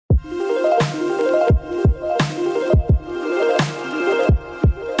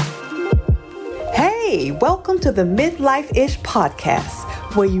Hey, welcome to the Midlife-ish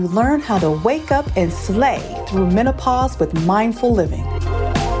podcast, where you learn how to wake up and slay through menopause with mindful living.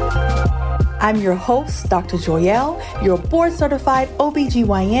 I'm your host, Dr. Joyelle, your board-certified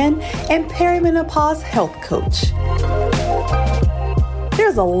OBGYN and perimenopause health coach.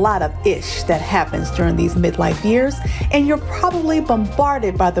 There's a lot of ish that happens during these midlife years, and you're probably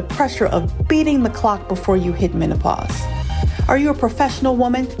bombarded by the pressure of beating the clock before you hit menopause. Are you a professional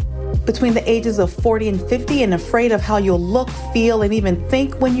woman between the ages of 40 and 50 and afraid of how you'll look, feel, and even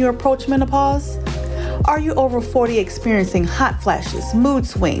think when you approach menopause? Are you over 40 experiencing hot flashes, mood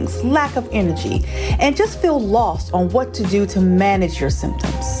swings, lack of energy, and just feel lost on what to do to manage your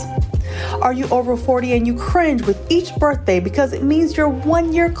symptoms? Are you over 40 and you cringe with each birthday because it means you're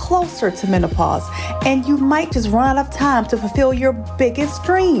 1 year closer to menopause and you might just run out of time to fulfill your biggest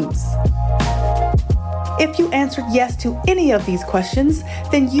dreams? If you answered yes to any of these questions,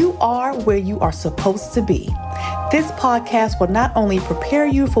 then you are where you are supposed to be. This podcast will not only prepare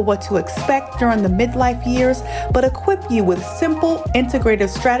you for what to expect during the midlife years, but equip you with simple, integrative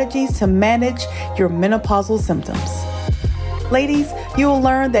strategies to manage your menopausal symptoms. Ladies, you will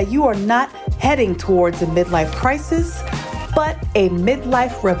learn that you are not heading towards a midlife crisis, but a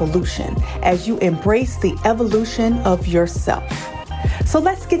midlife revolution as you embrace the evolution of yourself. So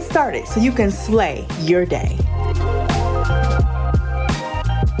let's get started so you can slay your day.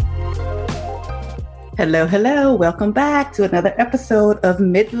 Hello. Welcome back to another episode of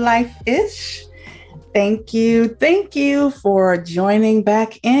Midlife-ish. Thank you for joining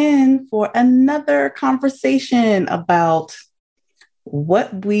back in for another conversation about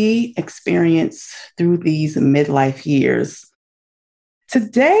what we experience through these midlife years.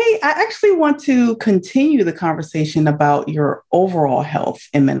 Today, I actually want to continue the conversation about your overall health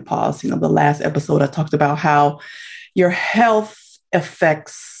in menopause. The last episode I talked about how your health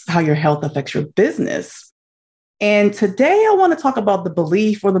affects your business. And today I want to talk about the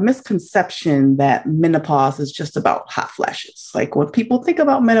belief or the misconception that menopause is just about hot flashes. Like when people think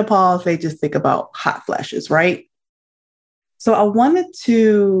about menopause, they just think about hot flashes, right? So I wanted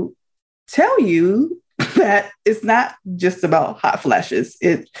to tell you that it's not just about hot flashes.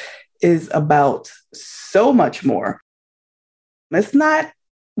 It is about so much more. It's not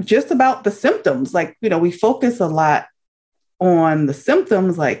just about the symptoms. We focus a lot on the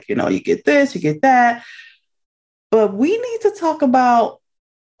symptoms, you get this, you get that. But we need to talk about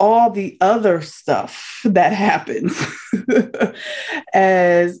all the other stuff that happens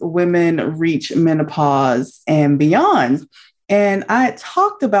as women reach menopause and beyond. And I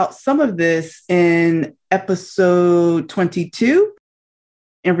talked about some of this in episode 22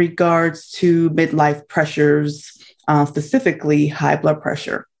 in regards to midlife pressures, specifically high blood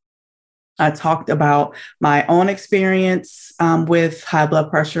pressure. I talked about my own experience with high blood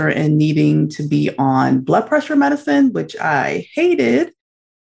pressure and needing to be on blood pressure medicine, which I hated.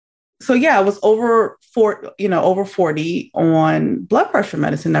 So yeah, I was over 40 on blood pressure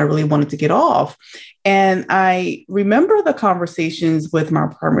medicine. I really wanted to get off. And I remember the conversations with my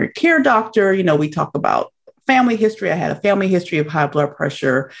primary care doctor. We talk about family history. I had a family history of high blood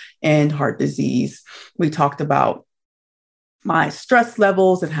pressure and heart disease. We talked about my stress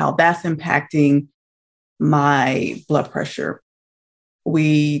levels and how that's impacting my blood pressure.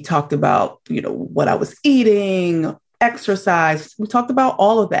 We talked about, what I was eating, exercise. We talked about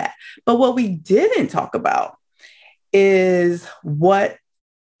all of that. But what we didn't talk about is what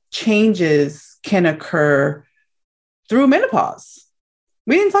changes can occur through menopause.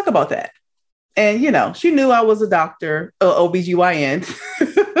 We didn't talk about that. And, she knew I was a doctor, OBGYN.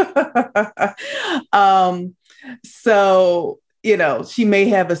 So, she may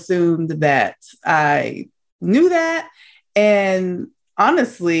have assumed that I knew that. And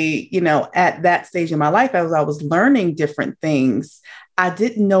honestly, at that stage in my life, as I was learning different things, I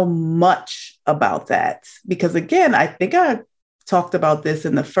didn't know much about that because, again, I think I talked about this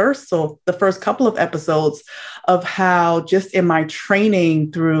in the first couple of episodes of how just in my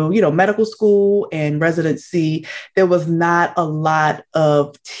training through, medical school and residency, there was not a lot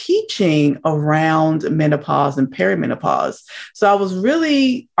of teaching around menopause and perimenopause. So I was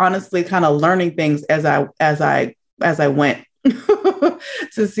really honestly kind of learning things as I went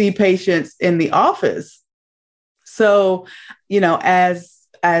to see patients in the office. So,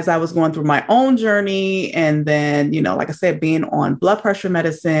 as I was going through my own journey and then, like I said, being on blood pressure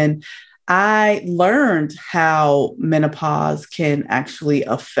medicine, I learned how menopause can actually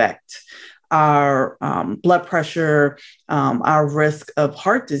affect our blood pressure, our risk of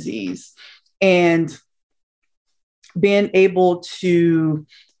heart disease, and being able to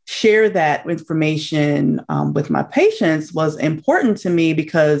share that information with my patients was important to me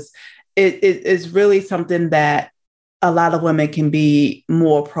because it is really something that a lot of women can be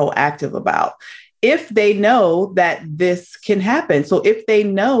more proactive about if they know that this can happen. So if they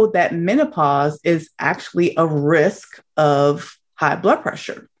know that menopause is actually a risk of high blood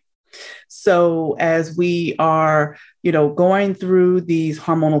pressure. So as we are, going through these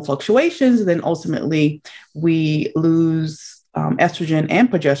hormonal fluctuations, then ultimately we lose estrogen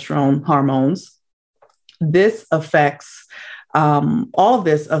and progesterone hormones. This affects all of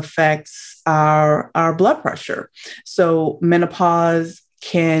this affects our blood pressure. So menopause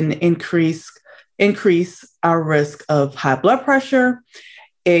can increase our risk of high blood pressure.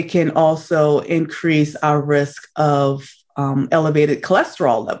 It can also increase our risk of elevated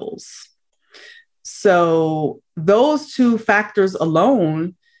cholesterol levels. So those two factors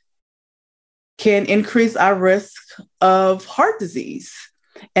alone can increase our risk of heart disease.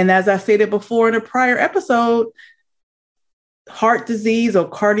 And as I stated before in a prior episode, heart disease or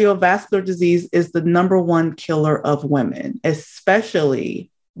cardiovascular disease is the number one killer of women,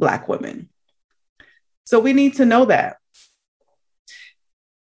 especially Black women. So we need to know that.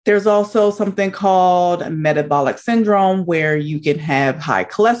 There's also something called metabolic syndrome, where you can have high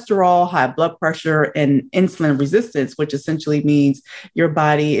cholesterol, high blood pressure, and insulin resistance, which essentially means your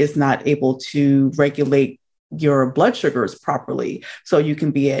body is not able to regulate your blood sugars properly. So you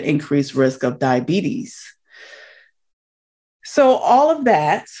can be at increased risk of diabetes. So all of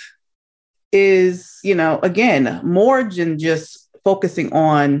that is, again, more than just focusing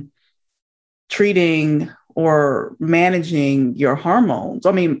on treating or managing your hormones.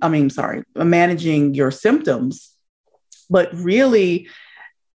 Managing your symptoms, but really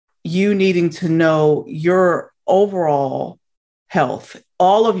you needing to know your overall health.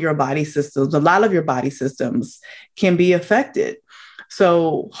 All of your body systems, a lot of your body systems can be affected.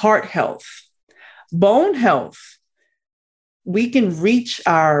 So heart health, bone health, we can reach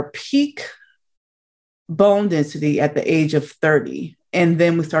our peak bone density at the age of 30, and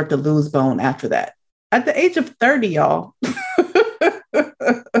then we start to lose bone after that. At the age of 30, y'all.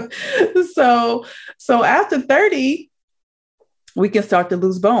 So after 30, we can start to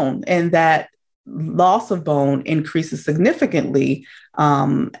lose bone, and that loss of bone increases significantly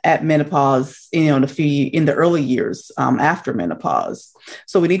at menopause, in the early years after menopause.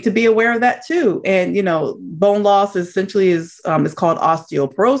 So we need to be aware of that too. And, bone loss essentially is called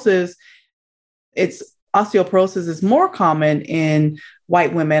osteoporosis. Osteoporosis is more common in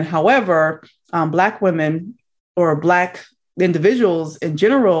white women. However, Black women or Black individuals in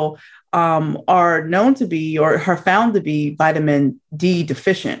general are known to be or are found to be vitamin D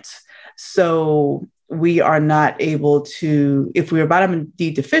deficient. So we are not able to, if we are vitamin D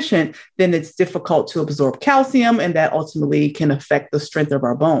deficient, then it's difficult to absorb calcium, and that ultimately can affect the strength of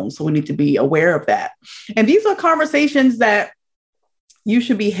our bones. So we need to be aware of that. And these are conversations that you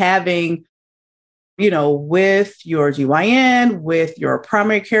should be having, with your GYN, with your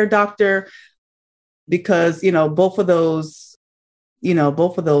primary care doctor, because, both of those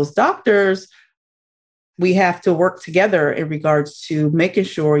doctors, we have to work together in regards to making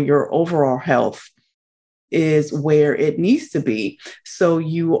sure your overall health is where it needs to be. So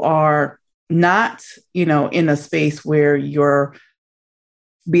you are not, in a space where you're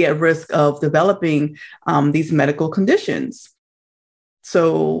be at risk of developing these medical conditions.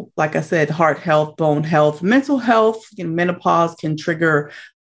 So, like I said, heart health, bone health, mental health, menopause can trigger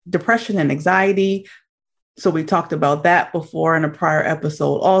depression and anxiety. So we talked about that before in a prior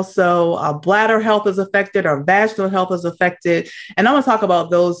episode. Also, our bladder health is affected, our vaginal health is affected. And I'm going to talk about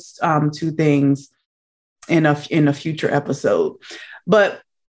those two things in a future episode. But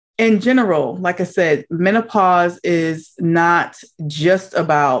in general, like I said, menopause is not just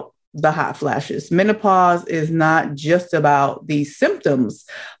about the hot flashes. Menopause is not just about these symptoms,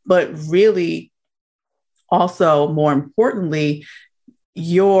 but really also, more importantly,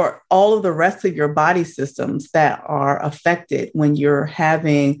 all of the rest of your body systems that are affected when you're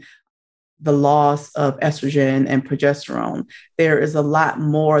having the loss of estrogen and progesterone. There is a lot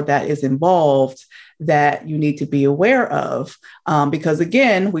more that is involved that you need to be aware of. Because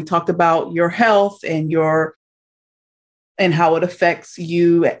again, we talked about your health and how it affects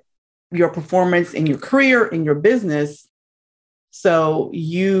your performance in your career, in your business. So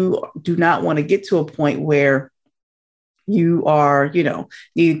you do not want to get to a point where you are,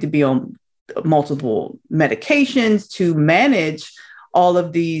 needing to be on multiple medications to manage all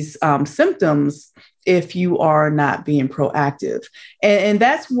of these symptoms if you are not being proactive. And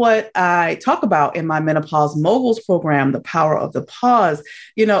that's what I talk about in my Menopause Moguls program, The Power of the Pause.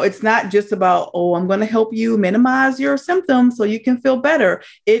 It's not just about, I'm going to help you minimize your symptoms so you can feel better.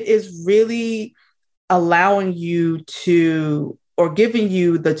 It is really allowing you to, or giving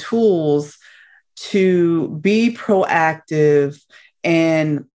you the tools to be proactive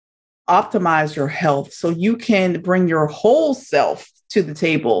and optimize your health so you can bring your whole self to the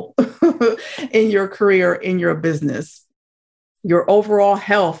table in your career, in your business. Your overall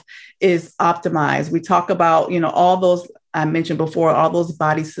health is optimized. We talk about, all those I mentioned before, all those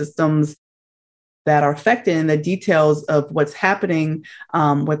body systems that are affected and the details of what's happening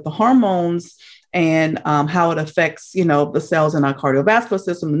with the hormones and how it affects, the cells in our cardiovascular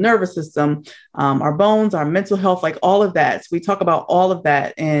system, the nervous system, our bones, our mental health, like all of that. So we talk about all of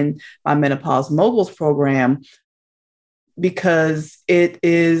that in my Menopause Moguls program because it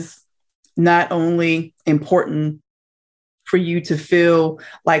is not only important for you to feel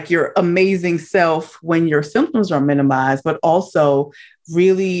like your amazing self when your symptoms are minimized, but also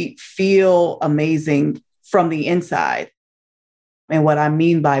really feel amazing from the inside. And what I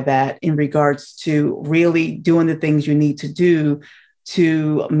mean by that in regards to really doing the things you need to do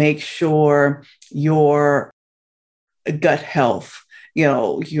to make sure your gut health,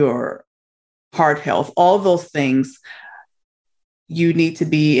 your heart health, all those things, you need to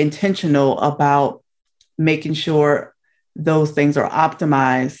be intentional about making sure those things are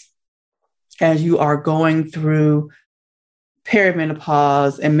optimized as you are going through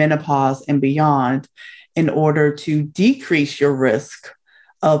perimenopause and menopause and beyond in order to decrease your risk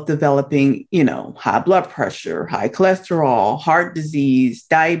of developing, high blood pressure, high cholesterol, heart disease,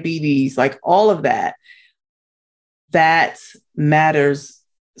 diabetes, like all of that. That matters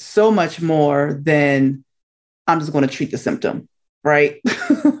so much more than I'm just going to treat the symptom, right?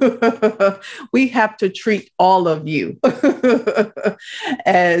 We have to treat all of you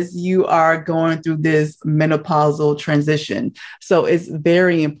as you are going through this menopausal transition. So it's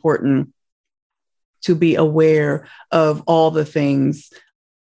very important to be aware of all the things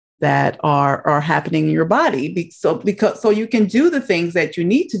that are happening in your body. So you can do the things that you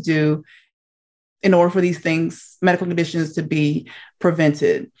need to do in order for these things, medical conditions, to be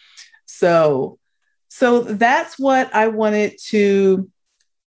prevented. So that's what I wanted to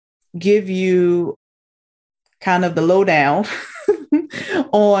give you kind of the lowdown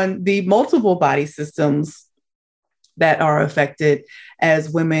on the multiple body systems that are affected as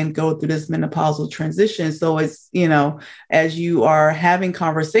women go through this menopausal transition. So it's, as you are having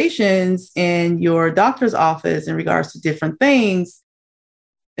conversations in your doctor's office in regards to different things,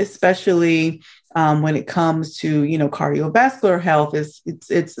 especially when it comes to, cardiovascular health,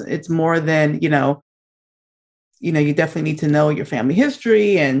 it's more than, you definitely need to know your family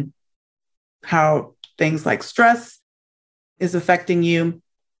history and how things like stress is affecting you.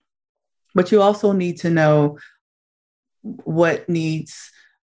 But you also need to know what needs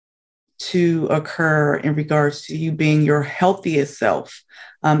to occur in regards to you being your healthiest self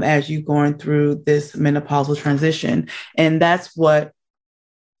as you going through this menopausal transition. And that's what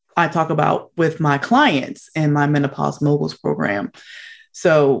I talk about with my clients in my Menopause Moguls program.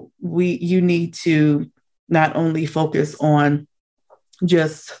 So you need to not only focus on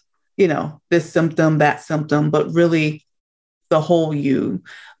just, this symptom, that symptom, but really the whole you,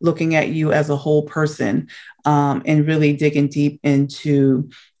 looking at you as a whole person, and really digging deep into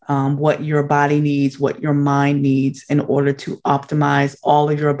what your body needs, what your mind needs in order to optimize all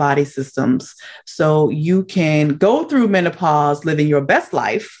of your body systems so you can go through menopause living your best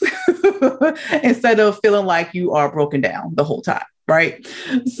life instead of feeling like you are broken down the whole time, right?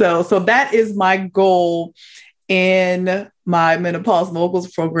 So that is my goal in my Menopause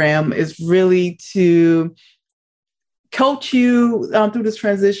Moguls program, is really to coach you through this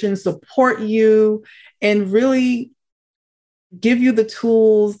transition, support you, and really give you the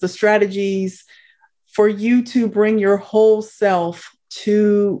tools, the strategies for you to bring your whole self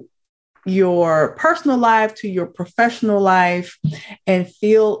to your personal life, to your professional life, and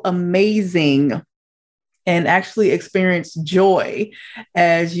feel amazing and actually experience joy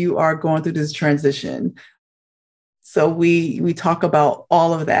as you are going through this transition. So we talk about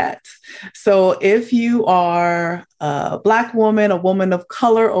all of that. So if you are a Black woman, a woman of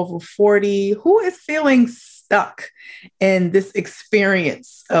color over 40, who is feeling stuck in this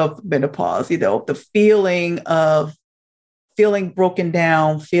experience of menopause, the feeling of feeling broken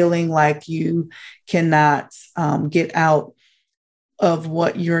down, feeling like you cannot get out of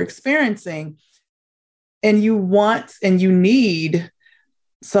what you're experiencing, and you want and you need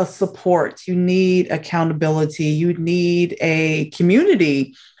support, you need accountability, you need a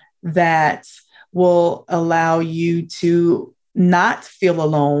community that will allow you to not feel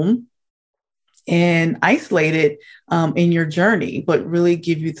alone and isolated in your journey, but really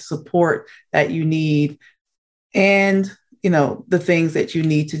give you the support that you need. And the things that you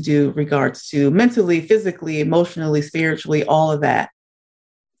need to do in regards to mentally, physically, emotionally, spiritually, all of that.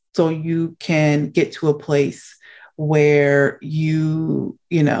 So you can get to a place where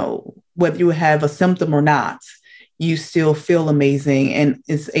whether you have a symptom or not, you still feel amazing and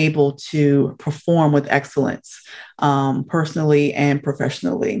is able to perform with excellence, personally and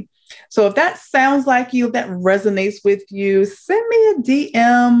professionally. So if that sounds like you, if that resonates with you, send me a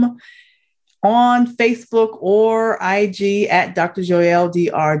DM on Facebook or IG at Dr. Joyelle,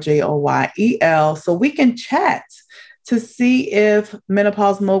 DrJoyel, so we can chat to see if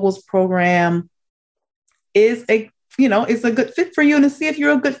Menopause Moguls program is a good fit for you, and to see if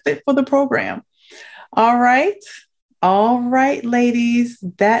you're a good fit for the program. All right, ladies,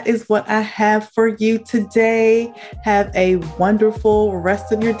 that is what I have for you today. Have a wonderful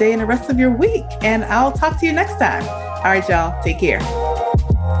rest of your day and the rest of your week, and I'll talk to you next time. All right, y'all, take care.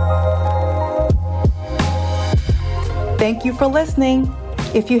 Thank you for listening.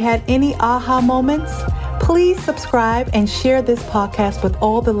 If you had any aha moments, please subscribe and share this podcast with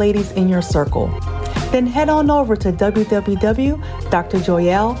all the ladies in your circle. Then head on over to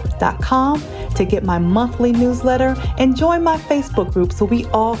www.drjoyelle.com to get my monthly newsletter and join my Facebook group so we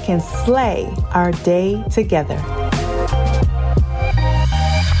all can slay our day together.